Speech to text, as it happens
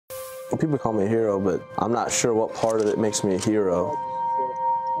Well, people call me a hero, but I'm not sure what part of it makes me a hero.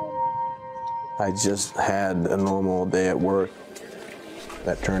 I just had a normal day at work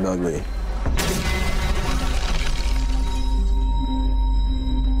that turned ugly.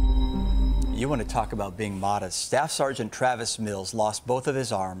 You want to talk about being modest. Staff Sergeant Travis Mills lost both of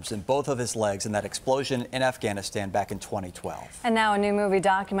his arms and both of his legs in that explosion in Afghanistan back in 2012. And now a new movie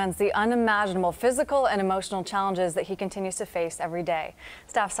documents the unimaginable physical and emotional challenges that he continues to face every day.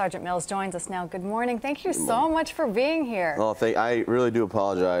 Staff Sergeant Mills joins us now. Good morning. Thank you so much for being here. Well, I really do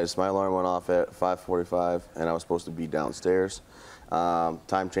apologize. My alarm went off at 5:45, and I was supposed to be downstairs.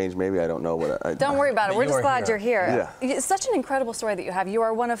 Time change, maybe, I don't know. Don't worry about it. We're just glad you're here. Yeah. It's such an incredible story that you have. You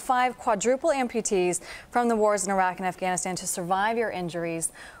are one of 5 quadruple amputees from the wars in Iraq and Afghanistan to survive your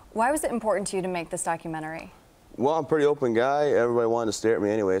injuries. Why was it important to you to make this documentary? Well, I'm a pretty open guy. Everybody wanted to stare at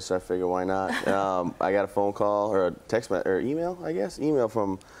me anyway, so I figured why not. I got a phone call or a text or email, I guess,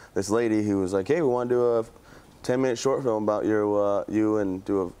 from this lady who was like, hey, we want to do a 10-minute short film about you and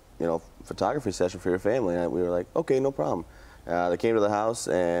do a photography session for your family. And we were like, okay, no problem. They came to the house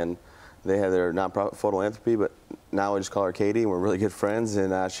and they had their nonprofit photo Amputee, but now I just call her Katie, and we're really good friends.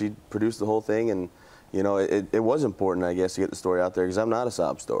 And she produced the whole thing, and it was important, I guess, to get the story out there because I'm not a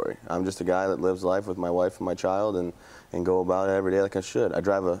sob story. I'm just a guy that lives life with my wife and my child, and go about it every day like I should. I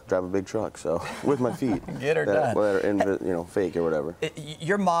drive a big truck, so with my feet. Get her done. That are fake or whatever.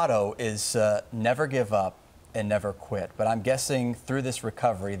 Your motto is never give up and never quit. But I'm guessing through this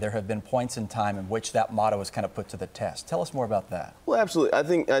recovery, there have been points in time in which that motto was kind of put to the test. Tell us more about that. Well, absolutely. I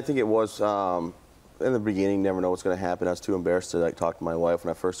think it was in the beginning. Never know what's going to happen. I was too embarrassed to talk to my wife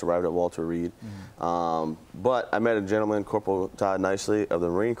when I first arrived at Walter Reed. But I met a gentleman, Corporal Todd Nicely of the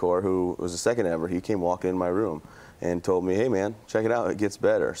Marine Corps, who was the second ever. He came walking in my room and told me, hey man, check it out, it gets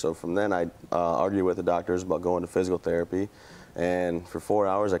better. So from then I argued with the doctors about going to physical therapy, and for 4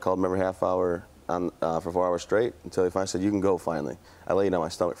 hours I called them every half hour for 4 hours straight until he finally said, you can go finally. I laid on my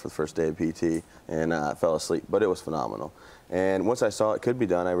stomach for the first day of PT and fell asleep, but it was phenomenal. And once I saw it could be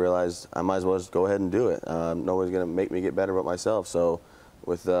done, I realized I might as well just go ahead and do it. Nobody's going to make me get better but myself. So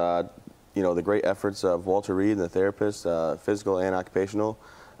with the great efforts of Walter Reed and the therapists, physical and occupational,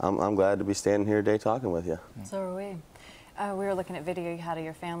 I'm glad to be standing here today talking with you. So are we. We were looking at video you had of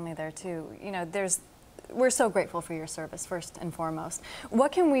your family there too. We're so grateful for your service, first and foremost.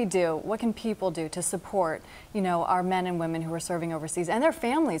 What can we do, what can people do to support, our men and women who are serving overseas and their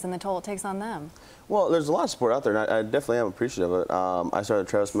families and the toll it takes on them? Well, there's a lot of support out there, and I definitely am appreciative of it. I started the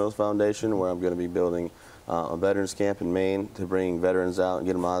Travis Mills Foundation, where I'm going to be building a veterans camp in Maine to bring veterans out and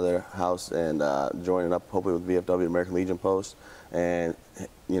get them out of their house and joining up, hopefully, with VFW, American Legion Post, and,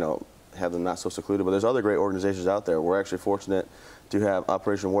 have them not so secluded. But there's other great organizations out there. We're actually fortunate to have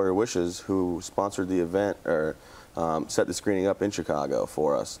Operation Warrior Wishes, who sponsored the event or set the screening up in Chicago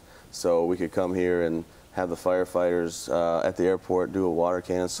for us. So we could come here and have the firefighters at the airport do a water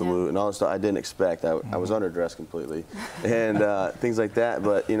cannon salute and all this stuff I didn't expect. I was underdressed completely and things like that.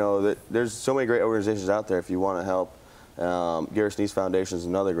 But, there's so many great organizations out there if you want to help. Garrett Sneeze Foundation is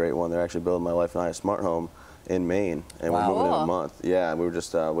another great one. They're actually building my wife and I a smart home in Maine, and we're moving in a month. Yeah, we were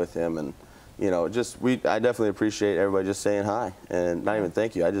just with him, and I definitely appreciate everybody just saying hi and not even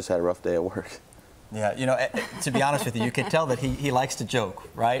thank you. I just had a rough day at work. Yeah, to be honest with you, you can tell that he likes to joke,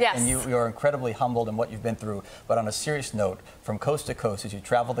 right? Yes. And you are incredibly humbled in what you've been through. But on a serious note, from coast to coast, as you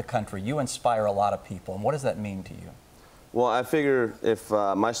travel the country, you inspire a lot of people. And what does that mean to you? Well, I figure if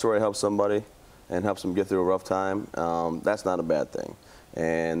my story helps somebody and helps them get through a rough time, that's not a bad thing.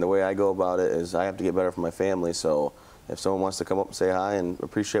 And the way I go about it is I have to get better for my family. So if someone wants to come up and say hi and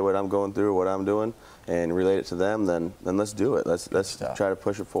appreciate what I'm going through, what I'm doing, and relate it to them, then let's do it. Let's try to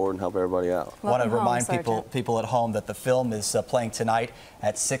push it forward and help everybody out. I want to remind people at home that the film is playing tonight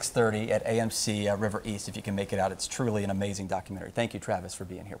at 6:30 at AMC River East. If you can make it out, it's truly an amazing documentary. Thank you, Travis, for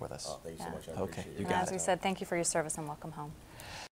being here with us. Oh, thank you so much. Okay, you got it. As we said, thank you for your service and welcome home.